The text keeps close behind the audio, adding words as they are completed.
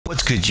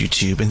What's good,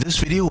 YouTube? In this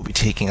video we'll be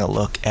taking a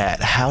look at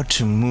how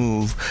to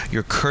move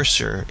your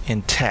cursor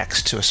in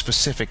text to a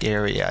specific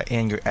area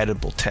in your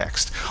editable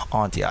text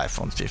on the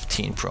iPhone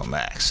 15 Pro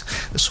Max.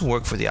 This will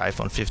work for the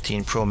iPhone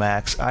 15 Pro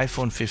Max,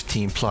 iPhone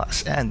 15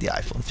 Plus, and the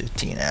iPhone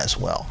 15 as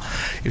well.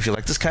 If you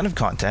like this kind of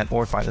content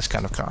or find this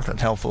kind of content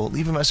helpful,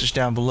 leave a message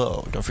down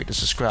below. Don't forget to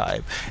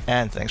subscribe,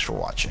 and thanks for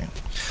watching.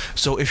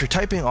 So if you're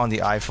typing on the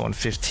iPhone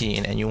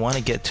 15 and you want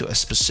to get to a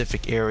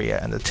specific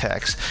area in the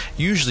text,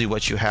 usually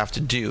what you have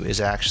to do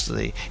is actually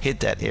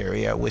hit that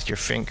area with your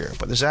finger,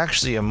 but there's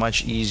actually a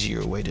much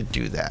easier way to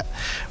do that.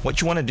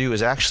 What you want to do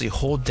is actually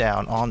hold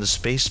down on the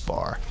space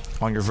bar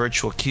on your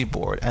virtual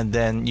keyboard, and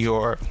then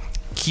your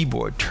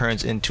keyboard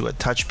turns into a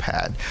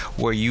touchpad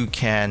where you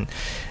can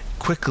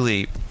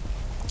quickly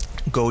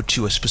go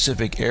to a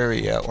specific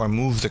area or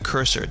move the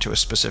cursor to a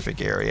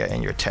specific area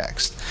in your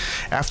text.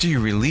 After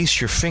you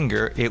release your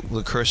finger,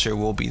 the cursor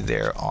will be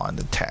there on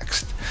the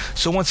text.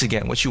 So once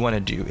again, what you want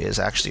to do is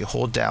actually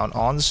hold down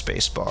on the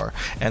space bar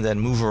and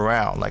then move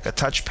around like a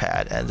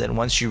touchpad, and then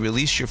once you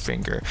release your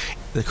finger,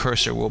 the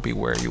cursor will be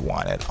where you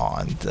want it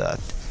on the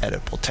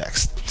editable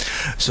text.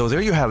 So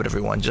there you have it,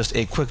 everyone. Just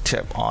a quick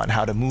tip on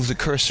how to move the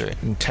cursor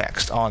in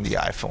text on the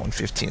iPhone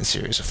 15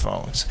 series of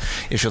phones.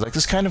 If you like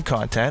this kind of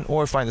content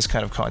or find this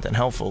kind of content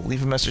helpful,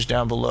 leave a message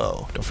down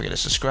below. Don't forget to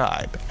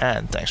subscribe,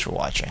 and thanks for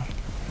watching.